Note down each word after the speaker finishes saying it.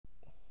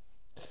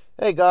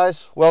Hey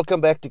guys, welcome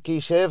back to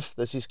Keyshev.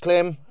 This is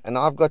Clem and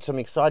I've got some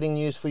exciting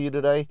news for you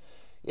today.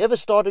 You ever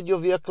started your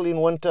vehicle in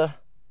winter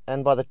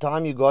and by the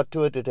time you got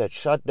to it, it had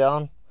shut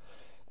down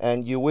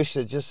and you wish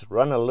it just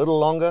run a little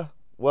longer?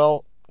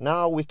 Well,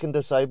 now we can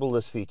disable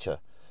this feature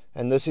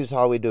and this is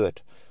how we do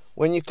it.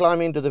 When you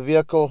climb into the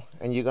vehicle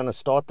and you're going to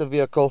start the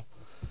vehicle,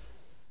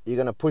 you're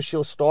going to push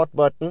your start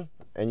button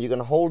and you're going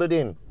to hold it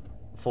in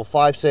for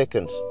 5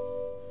 seconds.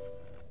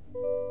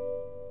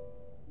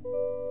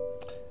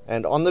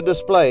 And on the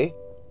display,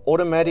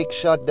 automatic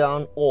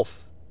shutdown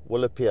off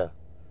will appear.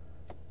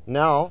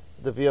 Now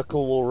the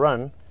vehicle will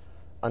run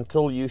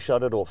until you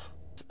shut it off.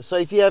 So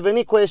if you have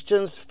any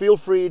questions, feel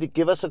free to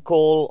give us a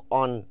call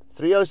on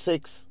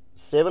 306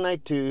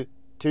 782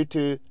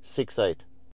 2268.